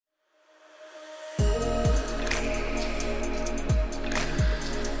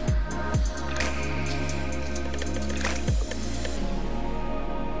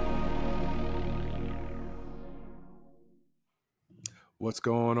What's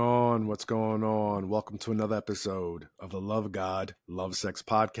going on? What's going on? Welcome to another episode of the Love God, Love Sex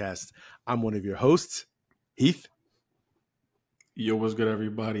podcast. I'm one of your hosts, Heath. Yo, what's good,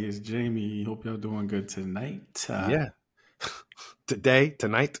 everybody? It's Jamie. Hope y'all doing good tonight. Today,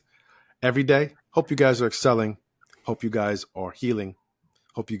 tonight, every day. Hope you guys are excelling. Hope you guys are healing.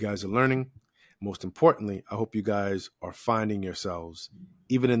 Hope you guys are learning. Most importantly, I hope you guys are finding yourselves,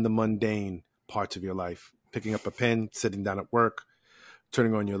 even in the mundane parts of your life. Picking up a pen, sitting down at work,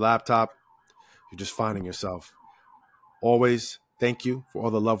 turning on your laptop. You're just finding yourself. Always thank you for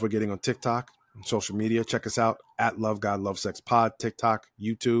all the love we're getting on TikTok and social media. Check us out at Love God, Love Sex Pod, TikTok,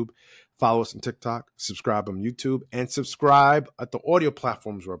 YouTube. Follow us on TikTok, subscribe on YouTube, and subscribe at the audio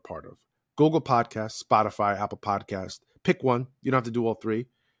platforms we're a part of. Google Podcasts, Spotify, Apple Podcasts. Pick one. You don't have to do all three.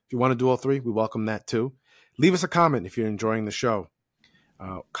 If you want to do all three, we welcome that too. Leave us a comment if you're enjoying the show.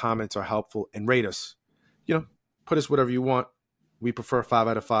 Comments are helpful, and rate us. Put us whatever you want. We prefer 5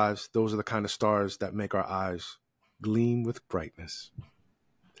 out of 5s. Those are the kind of stars that make our eyes gleam with brightness.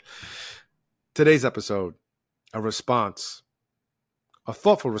 Today's episode, a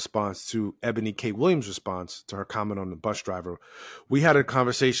thoughtful response to Eboni K. Williams' response to her comment on the bus driver. We had a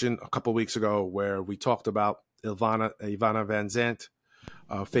conversation a couple weeks ago where we talked about Ivana Van Zandt,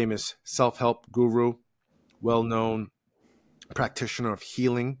 a famous self-help guru, well-known practitioner of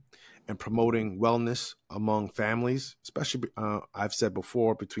healing and promoting wellness among families, especially, I've said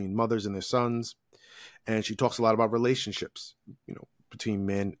before, between mothers and their sons. And she talks a lot about relationships, between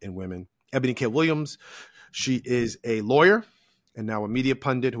men and women. Eboni K. Williams, she is a lawyer and now a media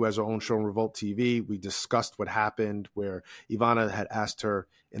pundit who has her own show on Revolt TV. We discussed what happened where Ivana had asked her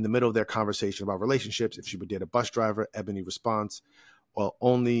in the middle of their conversation about relationships if she would date a bus driver. Eboni responds, well,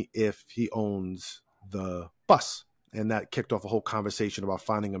 only if he owns the bus. And that kicked off a whole conversation about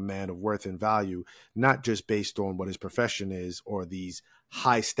finding a man of worth and value, not just based on what his profession is or these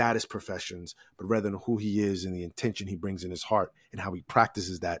high status professions, but rather than who he is and the intention he brings in his heart and how he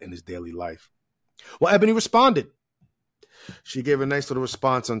practices that in his daily life. Well, Eboni responded. She gave a nice little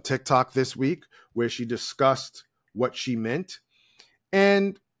response on TikTok this week where she discussed what she meant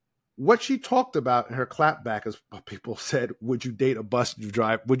and what she talked about in her clapback, as people said, would you date a bus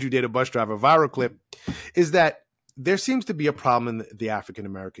driver viral clip, is that there seems to be a problem in the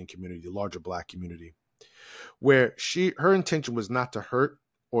African-American community, the larger Black community, where her intention was not to hurt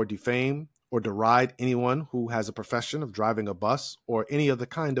or defame or deride anyone who has a profession of driving a bus or any other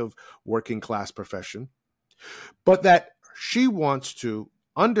kind of working class profession, but that she wants to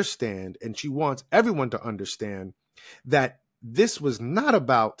understand, and she wants everyone to understand, that this was not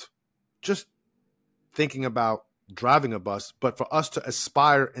about just thinking about driving a bus, but for us to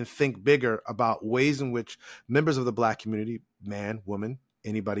aspire and think bigger about ways in which members of the Black community, man, woman,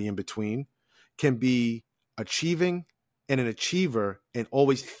 anybody in between, can be achieving and an achiever and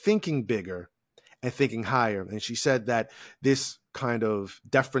always thinking bigger and thinking higher. And she said that this kind of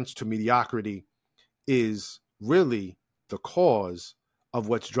deference to mediocrity is really the cause of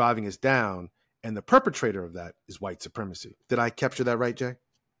what's driving us down, and the perpetrator of that is white supremacy. Did I capture that right, Jay?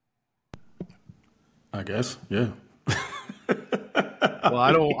 I guess, yeah. Well,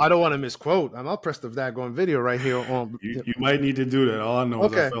 I don't want to misquote. I'll press the daggone video right here on. You might need to do that. All I know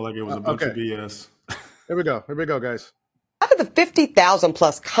is I felt like it was a bunch of BS. Here we go, guys. Out of the 50,000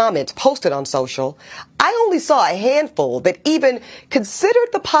 plus comments posted on social, I only saw a handful that even considered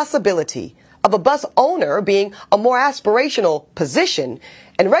the possibility of a bus owner being a more aspirational position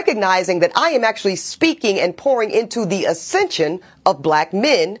and recognizing that I am actually speaking and pouring into the ascension of Black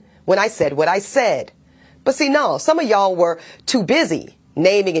men when I said what I said. But see, no, some of y'all were too busy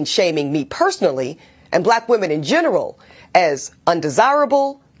naming and shaming me personally and Black women in general as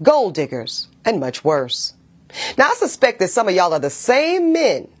undesirable, gold diggers, and much worse. Now, I suspect that some of y'all are the same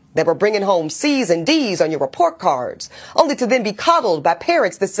men that were bringing home C's and D's on your report cards, only to then be coddled by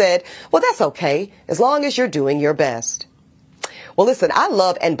parents that said, well, that's okay, as long as you're doing your best. Well, listen, I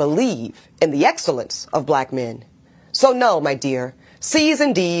love and believe in the excellence of Black men. So no, my dear, C's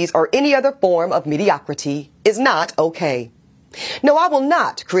and D's or any other form of mediocrity is not okay. No, I will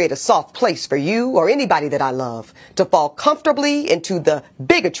not create a soft place for you or anybody that I love to fall comfortably into the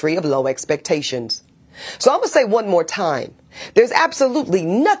bigotry of low expectations. So I'm going to say one more time, there's absolutely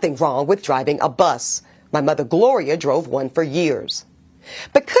nothing wrong with driving a bus. My mother Gloria drove one for years.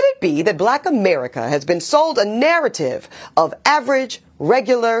 But could it be that Black America has been sold a narrative of average,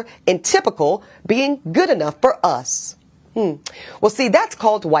 regular, and typical being good enough for us? Well, see, that's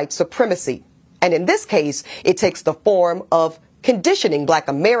called white supremacy. And in this case, it takes the form of conditioning Black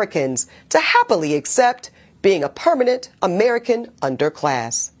Americans to happily accept being a permanent American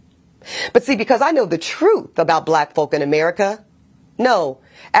underclass. But see, because I know the truth about Black folk in America, No,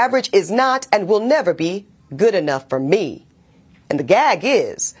 average is not and will never be good enough for me. And the gag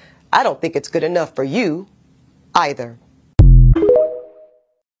is, I don't think it's good enough for you either.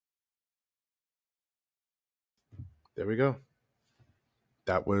 There we go.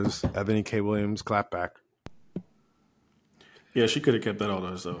 That was Eboni K. Williams clapback. Yeah, she could have kept that all to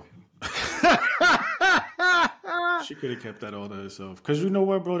herself. She could have kept that all to herself. Because you know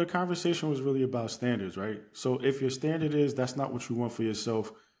what, bro? The conversation was really about standards, right? So if your standard is that's not what you want for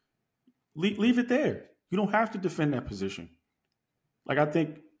yourself, leave it there. You don't have to defend that position. Like, I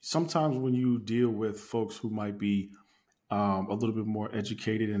think sometimes when you deal with folks who might be a little bit more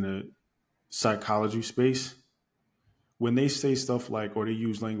educated in a psychology space, when they say stuff like, or they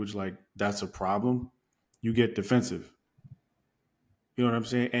use language like, that's a problem, you get defensive. You know what I'm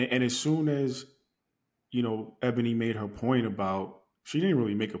saying? And as soon as, Ebony made her point about, she didn't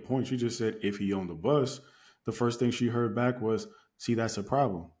really make a point. She just said, if he owned the bus, the first thing she heard back was, see, that's a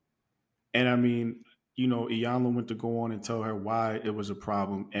problem. And I mean, Iyanla went to go on and tell her why it was a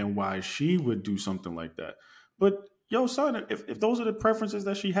problem and why she would do something like that. But yo, son, if those are the preferences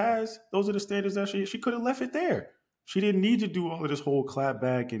that she has, those are the standards that she could have left it there. She didn't need to do all of this whole clap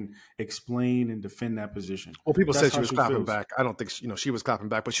back and explain and defend that position. Well, people That's said she how was clapping feels. back. I don't think she was clapping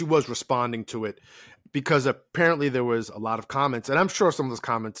back, but she was responding to it because apparently there was a lot of comments, and I'm sure some of those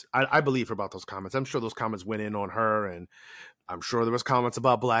comments, I believe her about those comments. I'm sure those comments went in on her, and I'm sure there was comments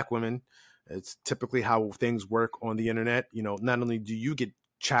about Black women. It's typically how things work on the internet. Not only do you get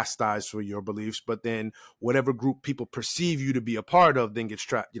chastised for your beliefs, but then whatever group people perceive you to be a part of then gets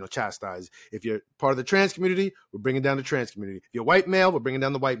chastised. If you're part of the trans community, we're bringing down the trans community. If you're white male, we're bringing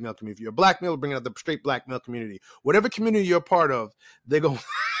down the white male community. If you're a black male, we're bringing down the straight black male community. Whatever community you're a part of, they go,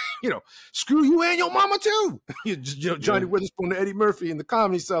 screw you and your mama too. Johnny Witherspoon and Eddie Murphy in the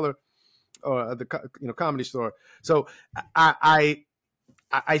Comedy Cellar or the Comedy Store. So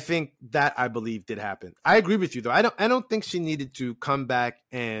I think that, I believe, did happen. I agree with you, though. I don't think she needed to come back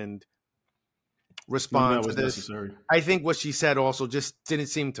and respond to this. Necessary. I think what she said also just didn't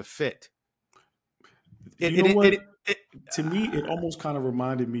seem to fit. To me, it almost kind of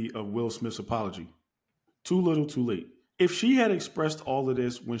reminded me of Will Smith's apology. Too little, too late. If she had expressed all of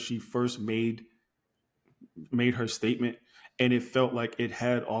this when she first made her statement, and it felt like it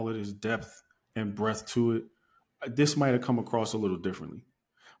had all of this depth and breadth to it, this might have come across a little differently.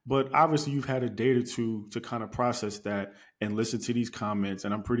 But obviously, you've had a day or two to kind of process that and listen to these comments.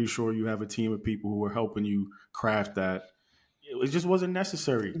 And I'm pretty sure you have a team of people who are helping you craft that. It just wasn't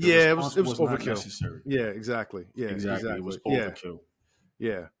necessary. It was overkill. Necessary. Yeah, exactly. Yeah, exactly. It was overkill.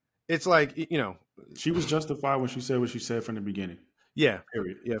 Yeah. It's like, she was justified when she said what she said from the beginning. Yeah.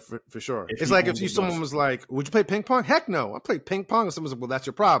 Period. Yeah, for sure. It's like if someone was like, would you play ping pong? Heck no. I played ping pong. And someone was like, well, that's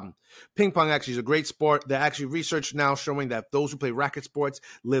your problem. Ping pong actually is a great sport. They're actually research now showing that those who play racket sports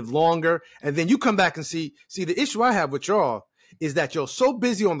live longer. And then you come back and see the issue I have with y'all is that you're so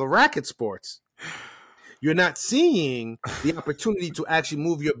busy on the racket sports, you're not seeing the opportunity to actually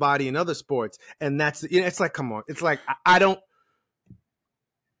move your body in other sports. And that's, it's like, come on. It's like, I don't.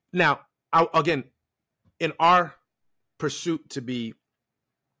 Now, again, in our pursuit to be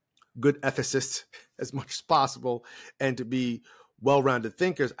good ethicists as much as possible and to be well-rounded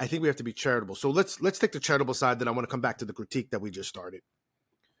thinkers, I think we have to be charitable. So let's take the charitable side, then I want to come back to the critique that we just started.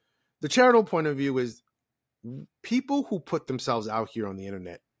 The charitable point of view is people who put themselves out here on the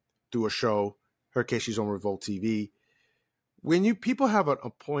internet through a show, her case she's on Revolt TV, when people have an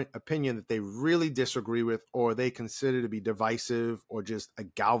opinion that they really disagree with or they consider to be divisive or just a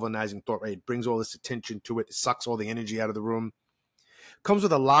galvanizing thought, right? It brings all this attention to it, sucks all the energy out of the room, comes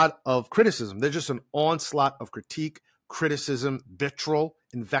with a lot of criticism. There's just an onslaught of critique, criticism, vitriol,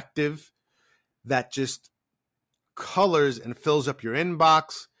 invective that just colors and fills up your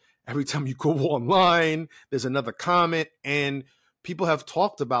inbox. Every time you go online, there's another comment, and people have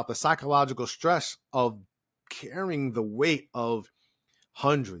talked about the psychological stress of carrying the weight of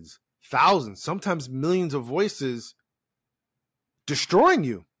hundreds, thousands, sometimes millions of voices destroying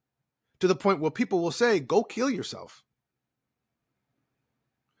you to the point where people will say, go kill yourself.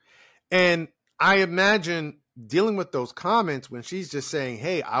 And I imagine dealing with those comments when she's just saying,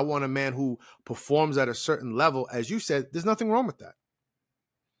 hey, I want a man who performs at a certain level. As you said, there's nothing wrong with that.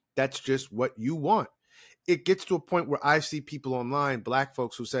 That's just what you want. It gets to a point where I see people online, Black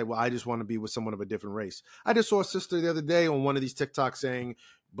folks, who say, well, I just want to be with someone of a different race. I just saw a sister the other day on one of these TikToks saying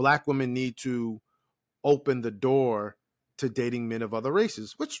Black women need to open the door to dating men of other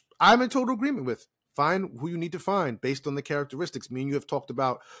races, which I'm in total agreement with. Find who you need to find based on the characteristics. Me and you have talked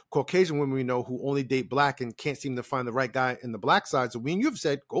about Caucasian women we know who only date Black and can't seem to find the right guy in the Black side. So me and you have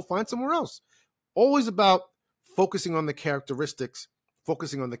said, go find somewhere else. Always about focusing on the characteristics,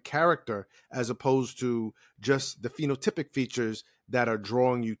 focusing on the character as opposed to just the phenotypic features that are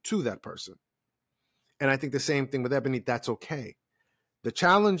drawing you to that person. And I think the same thing with Eboni, that's okay. The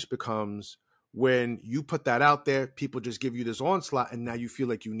challenge becomes when you put that out there, people just give you this onslaught, and now you feel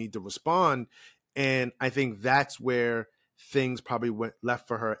like you need to respond. And I think that's where things probably went left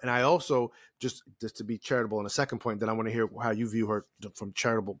for her. And I also, just to be charitable on a second point, that I want to hear how you view her from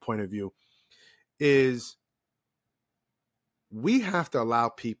charitable point of view, is we have to allow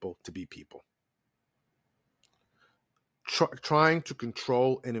people to be people. Trying to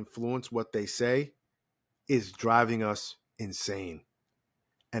control and influence what they say is driving us insane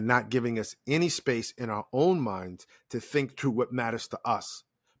and not giving us any space in our own minds to think through what matters to us,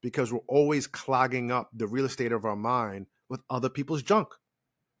 because we're always clogging up the real estate of our mind with other people's junk,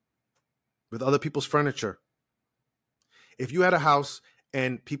 with other people's furniture. If you had a house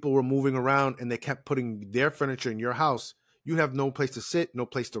and people were moving around and they kept putting their furniture in your house, you have no place to sit, no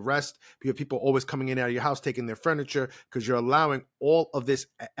place to rest. You have people always coming in and out of your house, taking their furniture, because you're allowing all of this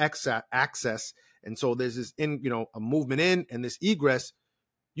access. And so there's this a movement in and this egress.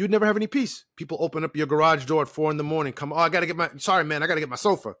 You'd never have any peace. People open up your garage door at 4 a.m. Come, I got to get my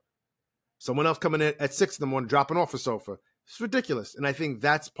sofa. Someone else coming in at 6 a.m, dropping off a sofa. It's ridiculous. And I think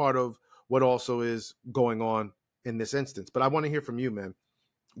that's part of what also is going on in this instance. But I want to hear from you, man.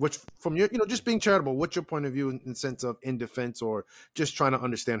 Which, from your, just being charitable, what's your point of view in sense of in defense or just trying to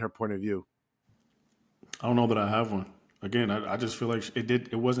understand her point of view? I don't know that I have one. Again, I just feel like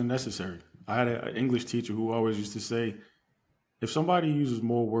it wasn't necessary. I had an English teacher who always used to say, if somebody uses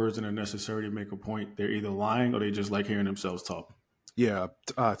more words than are necessary to make a point, they're either lying or they just like hearing themselves talk. Yeah,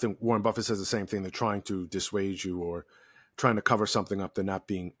 I think Warren Buffett says the same thing. They're trying to dissuade you or trying to cover something up. They're not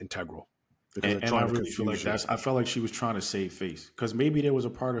being integral. And I really feel like I felt like she was trying to save face, because maybe there was a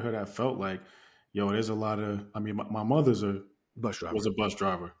part of her that felt like, there's a lot of, my mother's was a bus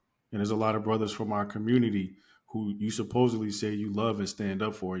driver. And there's a lot of brothers from our community who you supposedly say you love and stand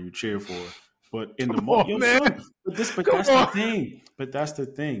up for and you cheer for. But in the moment, But that's the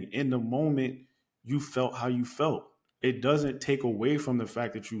thing. In the moment, you felt how you felt. It doesn't take away from the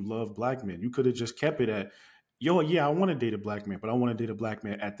fact that you love black men. You could have just kept it at, I want to date a black man, but I want to date a black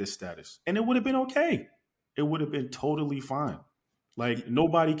man at this status. And it would have been okay. It would have been totally fine. Like,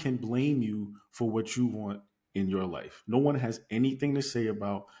 nobody can blame you for what you want in your life. No one has anything to say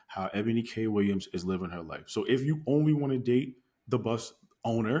about how Eboni K. Williams is living her life. So if you only want to date the bus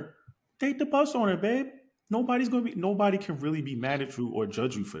owner, date the bus owner, babe. Nobody can really be mad at you or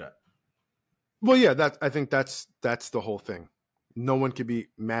judge you for that. Well, yeah, I think that's the whole thing. No one can be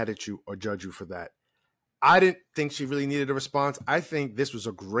mad at you or judge you for that. I didn't think she really needed a response. I think this was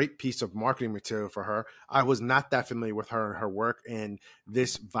a great piece of marketing material for her. I was not that familiar with her and her work, and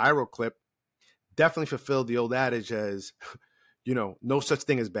this viral clip definitely fulfilled the old adage as, no such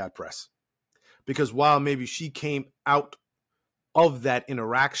thing as bad press. Because while maybe she came out of that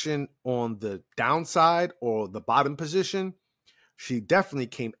interaction on the downside or the bottom position, she definitely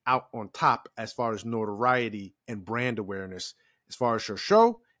came out on top as far as notoriety and brand awareness, as far as her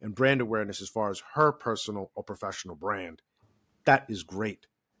show, and brand awareness as far as her personal or professional brand. That is great.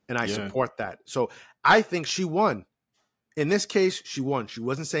 And I support that. So I think she won. In this case, she won. She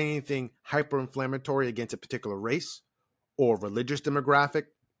wasn't saying anything hyper-inflammatory against a particular race or religious demographic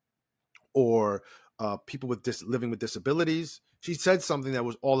or people with living with disabilities. She said something that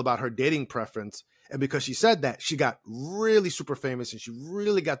was all about her dating preference. And because she said that, she got really super famous and she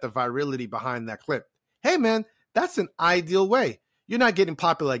really got the virality behind that clip. Hey, man, that's an ideal way. You're not getting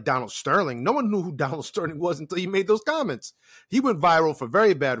popular like Donald Sterling. No one knew who Donald Sterling was until he made those comments. He went viral for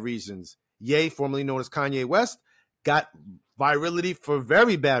very bad reasons. Ye, formerly known as Kanye West, got virality for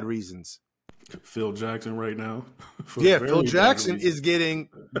very bad reasons. Phil Jackson right now. Phil Jackson is getting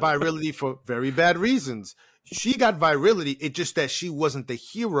virality for very bad reasons. She got virality. It's just that she wasn't the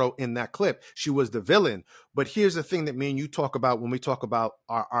hero in that clip. She was the villain. But here's the thing that me and you talk about when we talk about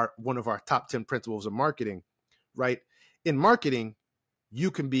our one of our top 10 principles of marketing, right? In marketing, you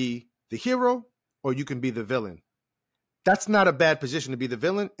can be the hero or you can be the villain. That's not a bad position to be the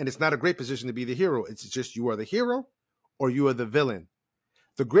villain, and it's not a great position to be the hero. It's just you are the hero or you are the villain.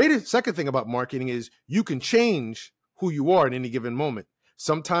 The greatest second thing about marketing is you can change who you are at any given moment.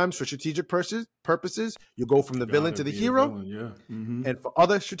 Sometimes for strategic purposes, you go from the villain to the hero. And for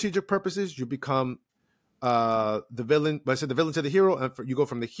other strategic purposes, you become the villain. But I said the villain to the hero, and you go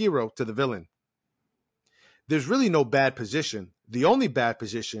from the hero to the villain. There's really no bad position. The only bad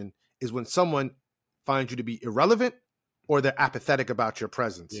position is when someone finds you to be irrelevant or they're apathetic about your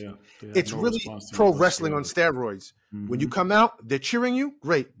presence. It's really pro wrestling on steroids. When you come out, they're cheering you,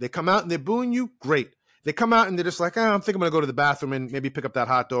 great. They come out and they're booing you, great. They come out and they're just like, oh, I think I'm going to go to the bathroom and maybe pick up that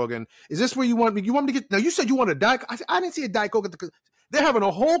hot dog. And is this where you want me? You want me to get? Now you said you want a Diet. I didn't see a Diet Coke. They're having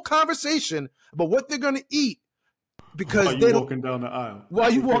a whole conversation about what they're going to eat because while you walking down the aisle.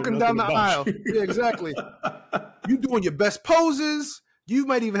 While you walking down the aisle, yeah, exactly. You doing your best poses. You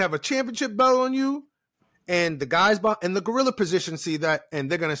might even have a championship belt on you. And the guys in the gorilla position see that, and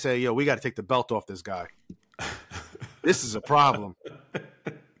they're going to say, yo, we got to take the belt off this guy. This is a problem.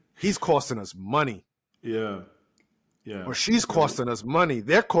 He's costing us money. Yeah. Or she's costing us money.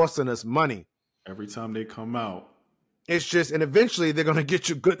 They're costing us money. Every time they come out. It's just, and eventually they're going to get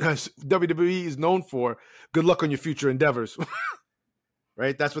you good. WWE is known for good luck on your future endeavors.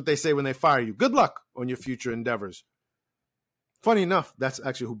 Right? That's what they say when they fire you. Good luck on your future endeavors. Funny enough, that's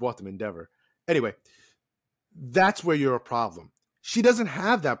actually who bought them, Endeavor. Anyway, that's where you're a problem. She doesn't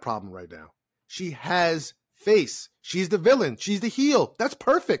have that problem right now. She has face. She's the villain. She's the heel. That's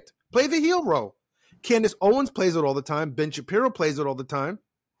perfect. Play the heel role. Candace Owens plays it all the time. Ben Shapiro plays it all the time.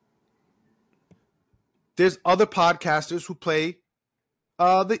 There's other podcasters who play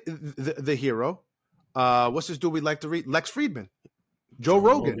the hero. What's this dude we like to read? Lex Friedman. Joe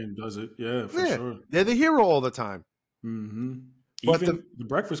Rogan does it. Yeah, for sure. They're the hero all the time. Mm-hmm. But Even the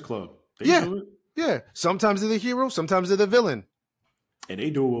Breakfast Club. They do it. Yeah. Sometimes they're the hero. Sometimes they're the villain. And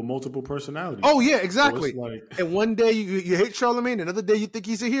they do it with multiple personalities. Oh, yeah, exactly. So and one day you hate Charlemagne. Another day you think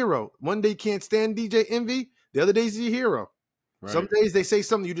he's a hero. One day you can't stand DJ Envy. The other day he's a hero. Right. Some days they say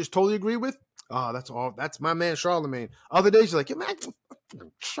something you just totally agree with. Oh, that's my man Charlemagne. Other days you're like, yeah, man,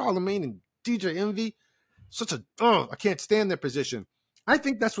 Charlemagne and DJ Envy. I can't stand their position. I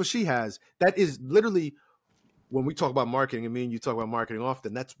think that's what she has. That is literally, when we talk about marketing, I mean, you talk about marketing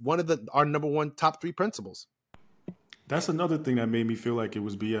often. That's one of our number one top 3 principles. That's another thing that made me feel like it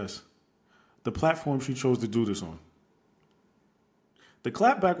was BS. The platform she chose to do this on. The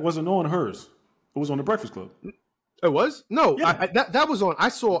clapback wasn't on hers. It was on the Breakfast Club. It was? No, yeah. that was on. I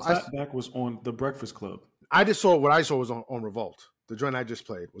saw. The clapback was on the Breakfast Club. I just saw what I saw was on Revolt. The joint I just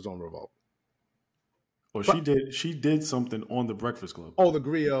played was on Revolt. Well, she did something on the Breakfast Club. Oh, the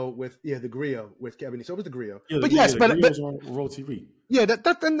Griot with Eboni. So it was the Griot. Yeah, but yes, but on Revolt TV. Yeah,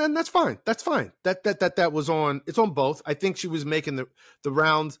 then that's fine. That's fine. That was on. It's on both. I think she was making the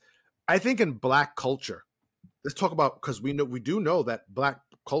rounds. I think in Black culture, let's talk about, because we do know that Black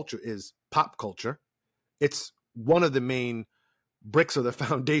culture is pop culture. It's one of the main bricks of the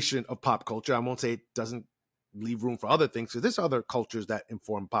foundation of pop culture. I won't say it doesn't leave room for other things, because there's other cultures that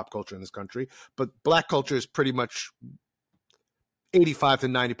inform pop culture in this country, but Black culture is pretty much 85 to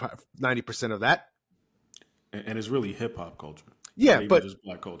 90% of that. And it's really hip hop culture. Yeah, but just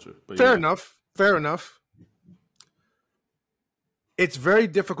Black culture. But fair enough. It's very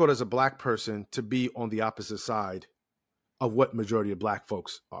difficult as a Black person to be on the opposite side of what majority of Black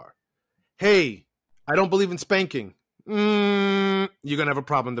folks are. Hey, I don't believe in spanking. You're going to have a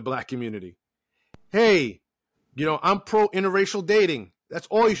problem in the Black community. Hey, I'm pro interracial dating. That's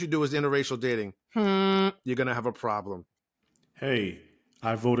all you should do is interracial dating. You're going to have a problem. Hey,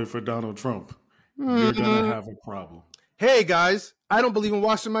 I voted for Donald Trump. You're going to have a problem. Hey, guys, I don't believe in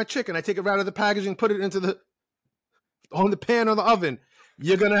washing my chicken. I take it out of the packaging, put it on the pan or the oven.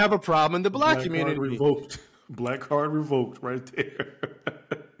 You're going to have a problem in the Black community. Black card revoked right there.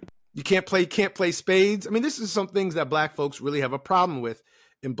 You can't play spades. I mean, this is some things that Black folks really have a problem with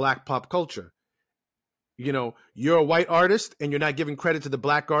in Black pop culture. You're a white artist and you're not giving credit to the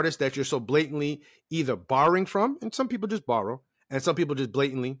Black artist that you're so blatantly either borrowing from, and some people just borrow, and some people just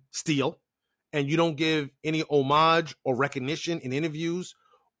blatantly steal, and you don't give any homage or recognition in interviews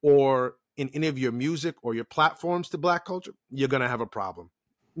or in any of your music or your platforms to Black culture, you're going to have a problem.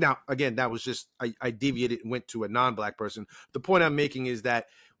 Now, again, that was just, I deviated and went to a non-Black person. The point I'm making is that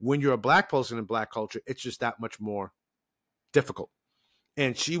when you're a Black person in Black culture, it's just that much more difficult.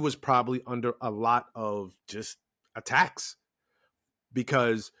 And she was probably under a lot of just attacks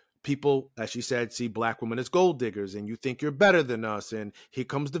because people, as she said, see Black women as gold diggers, and you think you're better than us. And here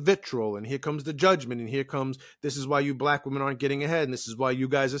comes the vitriol, and here comes the judgment, and here comes, this is why you Black women aren't getting ahead, and this is why you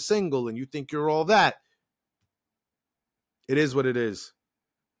guys are single, and you think you're all that. It is what it is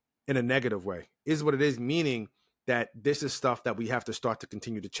in a negative way. It is what it is, meaning that this is stuff that we have to start to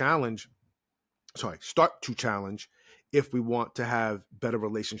continue to challenge. Start to challenge if we want to have better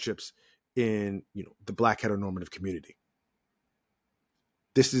relationships in, the Black heteronormative community.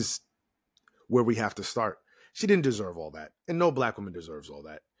 This is where we have to start. She didn't deserve all that. And no Black woman deserves all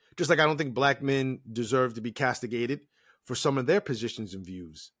that. Just like I don't think Black men deserve to be castigated for some of their positions and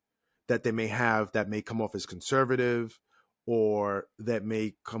views that they may have that may come off as conservative or that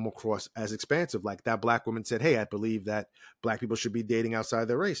may come across as expansive. Like that black woman said, hey, I believe that black people should be dating outside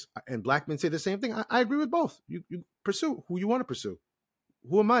their race. And black men say the same thing. I agree with both. You pursue who you want to pursue.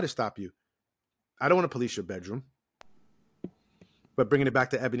 Who am I to stop you? I don't want to police your bedroom. But bringing it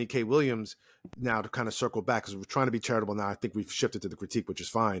back to Eboni K. Williams now to kind of circle back, because we're trying to be charitable now. I think we've shifted to the critique, which is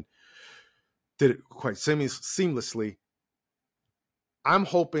fine. Did it quite seamlessly. I'm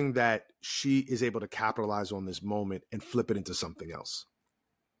hoping that she is able to capitalize on this moment and flip it into something else.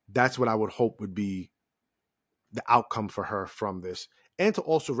 That's what I would hope would be the outcome for her from this, and to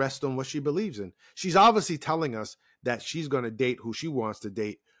also rest on what she believes in. She's obviously telling us that she's going to date who she wants to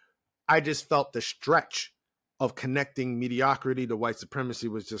date. I just felt the stretch of connecting mediocrity to white supremacy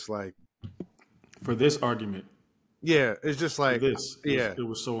was just like, for this argument. Yeah, it's just like it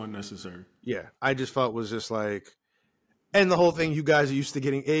was so unnecessary. Yeah, I just felt it was just like, and the whole thing, you guys are used to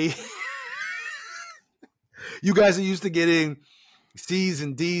getting you guys are used to getting C's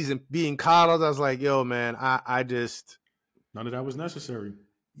and D's and being coddled. I was like, yo, man, I just... None of that was necessary.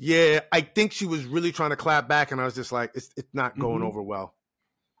 Yeah, I think she was really trying to clap back, and I was just like, it's not going over well.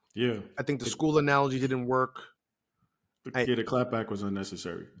 Yeah. I think the school analogy didn't work. The clapback was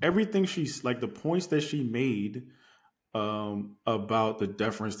unnecessary. Everything the points that she made about the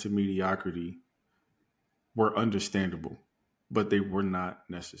deference to mediocrity were understandable, but they were not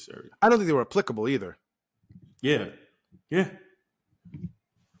necessary. I don't think they were applicable either. Yeah. Yeah.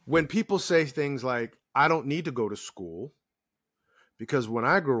 When people say things like, I don't need to go to school because when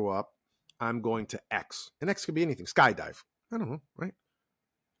I grow up, I'm going to X. And X could be anything. Skydive. I don't know, right?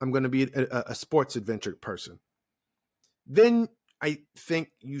 I'm going to be a sports adventure person. Then I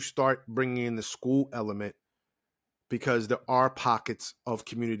think you start bringing in the school element, because there are pockets of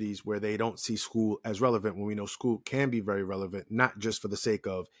communities where they don't see school as relevant, when we know school can be very relevant, not just for the sake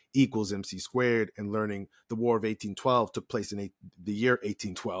of equals MC squared and learning the War of 1812 took place in the year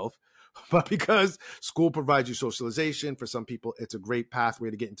 1812, but because school provides you socialization. For some people, it's a great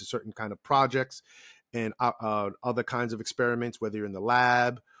pathway to get into certain kind of projects and other kinds of experiments, whether you're in the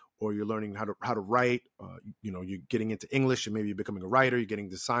lab or you're learning how to write, you're getting into English and maybe you're becoming a writer, you're getting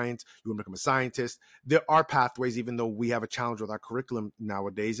into science, you want to become a scientist. There are pathways, even though we have a challenge with our curriculum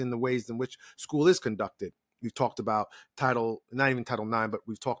nowadays in the ways in which school is conducted. We've talked about not even Title IX, but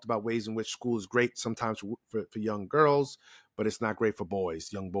we've talked about ways in which school is great sometimes for young girls, but it's not great for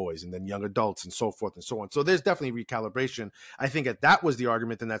young boys, and then young adults, and so forth and so on. So there's definitely recalibration. I think if that was the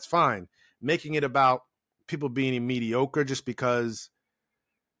argument, then that's fine. Making it about people being mediocre just because,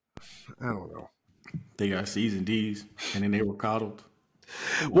 I don't know, they got C's and D's, and then they were coddled.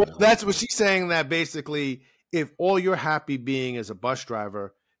 Well, that's what she's saying, that basically, if all you're happy being is a bus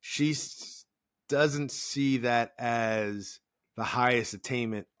driver, she doesn't see that as the highest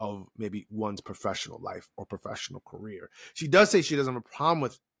attainment of maybe one's professional life or professional career. She does say she doesn't have a problem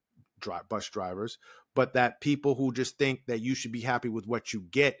with bus drivers, but that people who just think that you should be happy with what you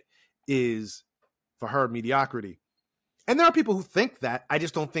get is, for her, mediocrity. And there are people who think that. I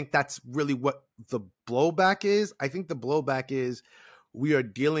just don't think that's really what the blowback is. I think the blowback is we are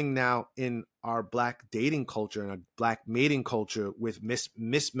dealing now in our Black dating culture and our Black mating culture with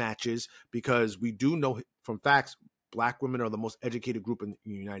mismatches, because we do know from facts Black women are the most educated group in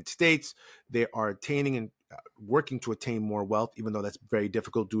the United States. They are attaining and working to attain more wealth, even though that's very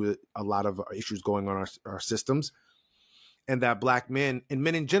difficult due to a lot of issues going on in our systems. And that Black men, and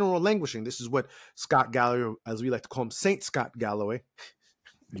men in general, are languishing. This is what Scott Galloway, as we like to call him, Saint Scott Galloway.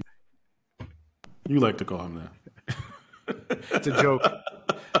 You like to call him that. It's a joke.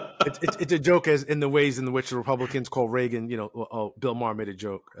 It's a joke, as in the ways in which the Republicans call Reagan. Bill Maher made a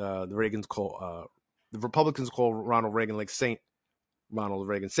joke. The Republicans call Ronald Reagan like Saint Ronald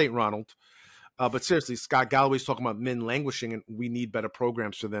Reagan, Saint Ronald. But seriously, Scott Galloway's talking about men languishing, and we need better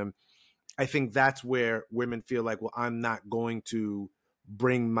programs for them. I think that's where women feel like, well, I'm not going to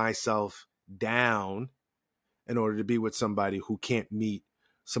bring myself down in order to be with somebody who can't meet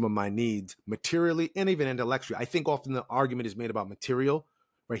some of my needs materially and even intellectually. I think often the argument is made about material,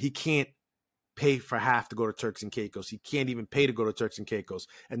 right? He can't pay for half to go to Turks and Caicos. He can't even pay to go to Turks and Caicos.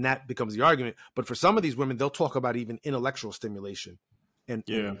 And that becomes the argument. But for some of these women, they'll talk about even intellectual stimulation and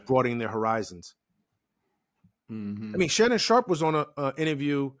broadening their horizons. Mm-hmm. I mean, Shannon Sharp was on an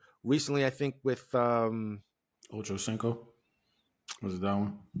interview recently, I think, with Ocho Cinco. Was it that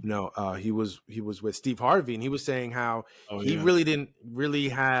one? No, he was with Steve Harvey, and he was saying how he really didn't really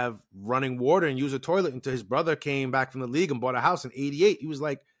have running water and use a toilet until his brother came back from the league and bought a house in '88. He was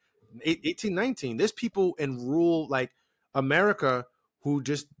like 18, 19. There's people in rural like America who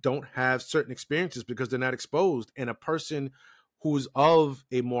just don't have certain experiences because they're not exposed. And a person who's of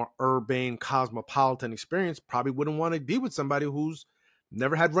a more urban, cosmopolitan experience probably wouldn't want to be with somebody who's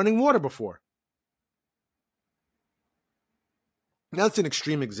never had running water before. Now, it's an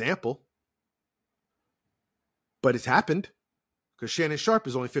extreme example, but it's happened because Shannon Sharp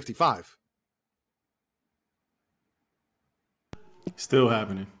is only 55. Still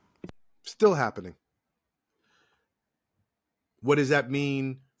happening. Still happening. What does that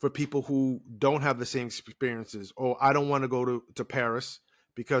mean for people who don't have the same experiences? Oh, I don't want to go to Paris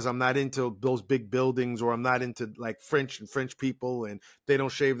because I'm not into those big buildings, or I'm not into like French people, and they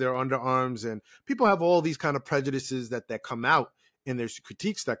don't shave their underarms. And people have all these kind of prejudices that come out, and there's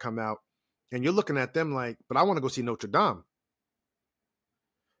critiques that come out. And you're looking at them like, but I want to go see Notre Dame.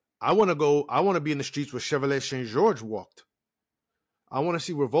 I want to be in the streets where Chevalier Saint George walked. I want to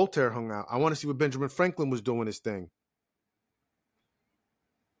see where Voltaire hung out. I want to see where Benjamin Franklin was doing his thing.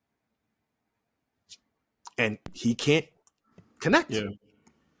 And he can't connect. Yeah.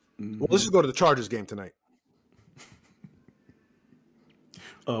 Mm-hmm. Well, let's just go to the Chargers game tonight.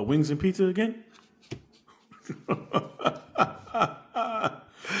 Wings and pizza again?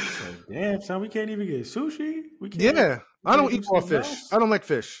 Damn, son, we can't even get sushi. I don't eat raw fish. I don't like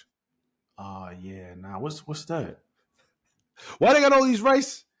fish. Yeah. Nah, what's that? Why they got all these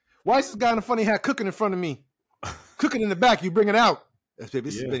rice? Why is this guy in a funny hat cooking in front of me? Cooking in the back, you bring it out. This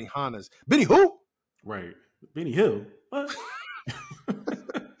is Benny Hanna's. Benny who? Right. Benny Hill. What?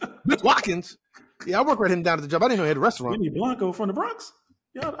 Mick Watkins. Yeah, I worked with him down at the job. I didn't know he had a restaurant. Benny Blanco from the Bronx.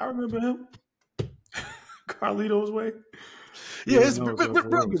 Yeah, I remember him. Carlito's Way. Yeah, it's a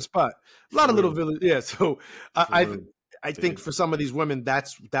real good spot. A lot of little village. Yeah, so I think for some of these women,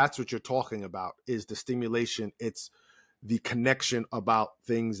 that's what you're talking about, is the stimulation. It's the connection about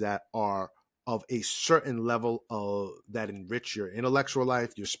things that are of a certain level of that enrich your intellectual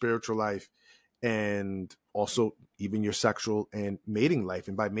life, your spiritual life, and also even your sexual and mating life.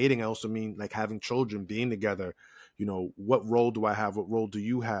 And by mating, I also mean like having children, being together. You know, what role do I have? What role do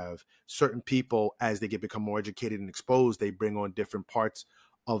you have? Certain people, as they become more educated and exposed, they bring on different parts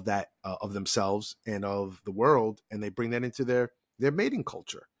of that, of themselves and of the world, and they bring that into their mating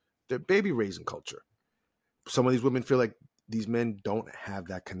culture, their baby raising culture. Some of these women feel like these men don't have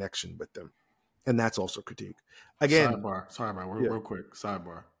that connection with them, and that's also critique. Again, sidebar, real quick,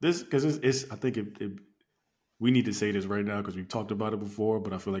 sidebar. This because it's I think we need to say this right now because we've talked about it before,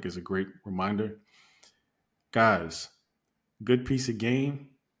 but I feel like it's a great reminder. Guys, good piece of game.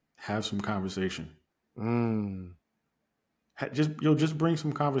 Have some conversation. Just bring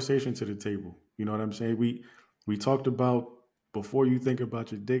some conversation to the table. You know what I'm saying? We talked about, before you think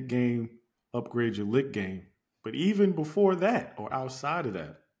about your dick game, upgrade your lick game. But even before that, or outside of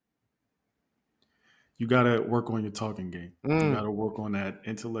that, you got to work on your talking game. You got to work on that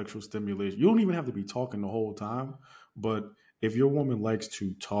intellectual stimulation. You don't even have to be talking the whole time, but if your woman likes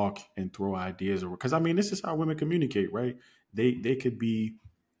to talk and throw ideas, because I mean, this is how women communicate, right? They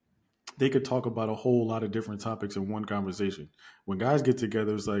could talk about a whole lot of different topics in one conversation. When guys get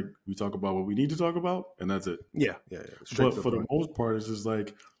together, it's like we talk about what we need to talk about, and that's it. Yeah. But for the most part, it's just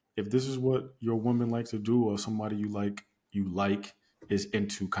like, if this is what your woman likes to do, or somebody you like is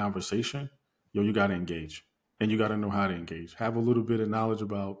into conversation, you got to engage, and you got to know how to engage. Have a little bit of knowledge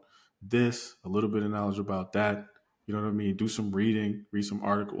about this, a little bit of knowledge about that. You know what I mean? Do some reading, read some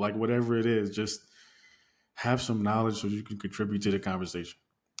article, like whatever it is. Just have some knowledge so you can contribute to the conversation.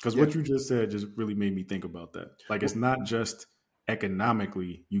 Because what you just said just really made me think about that. Like, it's not just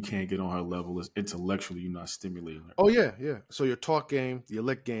economically you can't get on her level. It's intellectually you're not stimulating her. Oh, yeah. So your talk game, your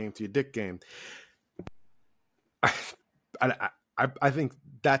lick game, to your dick game. I think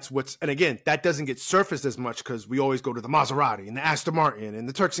that's and again, that doesn't get surfaced as much because we always go to the Maserati and the Aston Martin and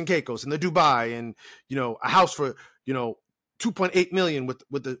the Turks and Caicos and the Dubai and, you know, a house for, you know, $2.8 million with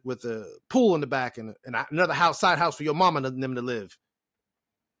the pool in the back and another side house for your mama and them to live.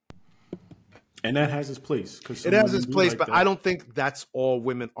 And that has its place. It has its place, but I don't think that's all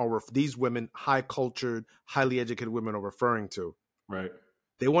women are. These women, high cultured, highly educated women, are referring to. Right.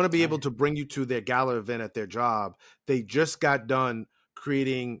 They want to be able to bring you to their gala event at their job. They just got done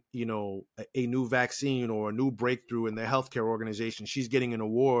creating, you know, a new vaccine or a new breakthrough in their healthcare organization. She's getting an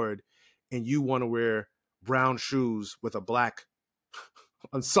award, and you want to wear brown shoes with a black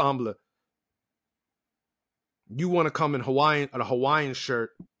ensemble. You want to come in a Hawaiian shirt.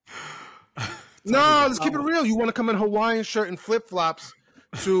 No, let's keep it real. You want to come in a Hawaiian shirt and flip-flops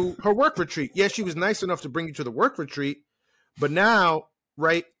to her work retreat. Yeah, she was nice enough to bring you to the work retreat, but now,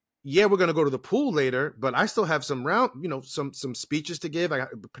 right, yeah, we're going to go to the pool later, but I still have some some speeches to give. I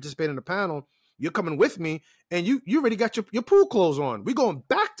participate in a panel. You're coming with me, and you already got your pool clothes on. We going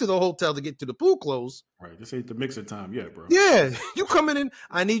back to the hotel to get to the pool clothes. Right. This ain't the mixer time yet, bro. Yeah, you coming in.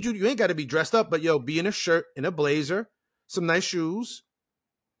 I need you. You ain't got to be dressed up, but be in a shirt, in a blazer, some nice shoes.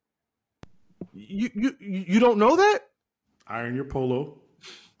 You don't know that? Iron your polo.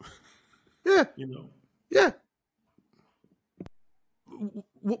 Yeah. Yeah.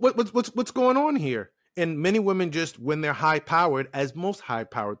 What's going on here? And many women just, when they're high-powered, as most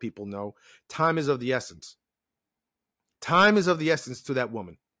high-powered people know, time is of the essence. Time is of the essence to that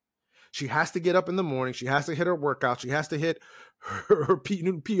woman. She has to get up in the morning. She has to hit her workout. She has to hit her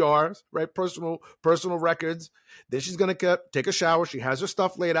PRs, right? Personal records. Then she's going to take a shower. She has her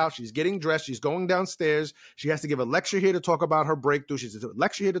stuff laid out. She's getting dressed. She's going downstairs. She has to give a lecture here to talk about her breakthrough. She's a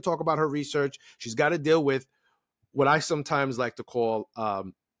lecture here to talk about her research. She's got to deal with what I sometimes like to call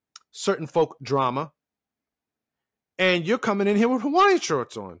certain folk drama. And you're coming in here with Hawaiian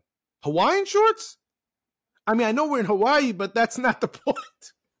shorts on. Hawaiian shorts? I mean, I know we're in Hawaii, but that's not the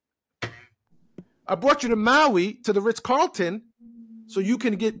point. I brought you to Maui, to the Ritz-Carlton, so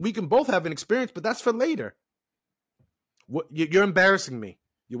we can both have an experience, but that's for later. You're embarrassing me.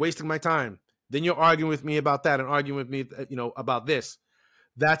 You're wasting my time. Then you're arguing with me about that and arguing with me, about this.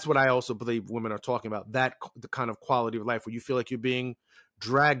 That's what I also believe women are talking about, the kind of quality of life where you feel like you're being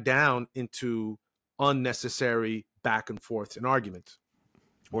dragged down into unnecessary back and forth and arguments.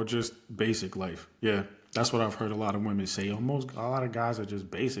 Or just basic life. Yeah, that's what I've heard a lot of women say. Almost a lot of guys are just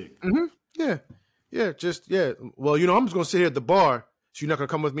basic. Mm-hmm. Yeah. Yeah, yeah. Well, I'm just going to sit here at the bar, so you're not going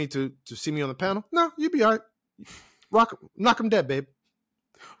to come with me to see me on the panel? No, you'll be all right. Knock him dead, babe.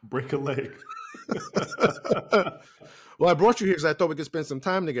 Break a leg. Well, I brought you here because I thought we could spend some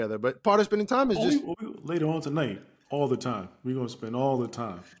time together, but part of spending time is just... Later on tonight, all the time. We're going to spend all the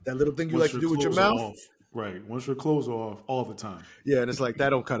time. That little thing you like to do with your mouth? Off. Right. Once your clothes are off, all the time. Yeah, and it's like, that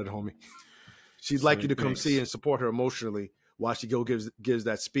don't cut it, homie. She'd like you to come see and support her emotionally while she gives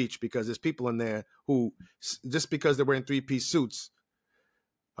that speech, because there's people in there who, just because they're wearing three-piece suits,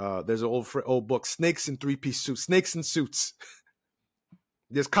 there's an old book, Snakes in Three-Piece Suits, Snakes in Suits.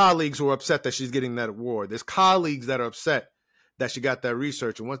 There's colleagues who are upset that she's getting that award. There's colleagues that are upset that she got that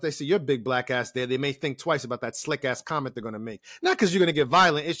research. And once they see your big black ass there, they may think twice about that slick ass comment they're going to make. Not because you're going to get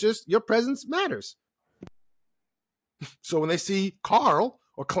violent. It's just your presence matters. So when they see Carl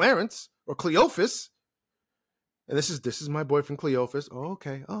or Clarence or Cleophas, and this is my boyfriend Cleophas. Oh,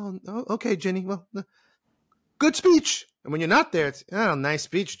 okay. Oh, okay, Jenny. Well, good speech. And when you're not there, it's nice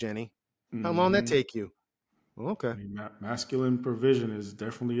speech, Jenny. How long did that take you? Okay. I mean, masculine provision is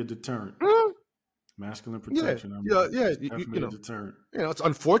definitely a deterrent. Masculine protection. Definitely a deterrent. It's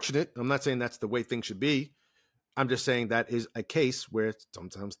unfortunate. I'm not saying that's the way things should be. I'm just saying that is a case where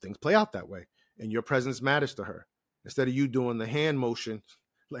sometimes things play out that way, and your presence matters to her. Instead of you doing the hand motion,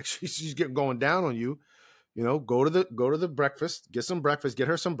 like she's going down on you, go to the breakfast, get some breakfast, get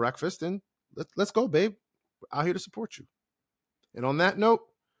her some breakfast, and let's go, babe. We're out here to support you. And on that note,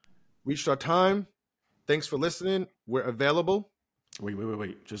 reached our time. Thanks for listening. We're available.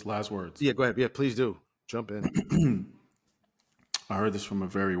 Wait. Just last words. Yeah, go ahead. Yeah, please do. Jump in. I heard this from a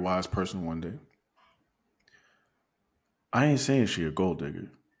very wise person one day. I ain't saying she a gold digger.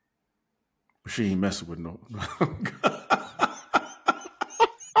 But she ain't messing with no.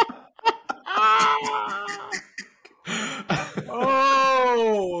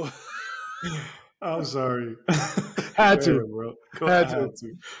 Oh. I'm sorry. Had to, bro. Go ahead,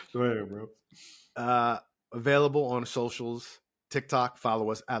 bro. Available on socials. TikTok, follow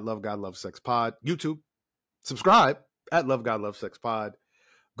us at Love God Love Sex Pod. YouTube, subscribe at Love God Love Sex Pod.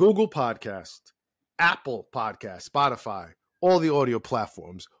 Google Podcast, Apple Podcast, Spotify, all the audio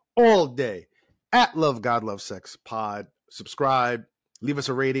platforms, all day at Love God Love Sex Pod. Subscribe, leave us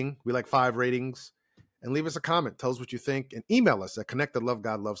a rating. We like 5 ratings. And leave us a comment. Tell us what you think. And email us at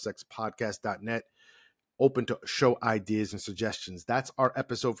connect@lovegodlovesexpodcast.net. Open to show ideas and suggestions. That's our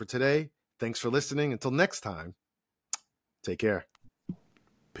episode for today. Thanks for listening. Until next time, take care.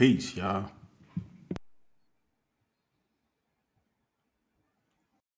 Peace, y'all.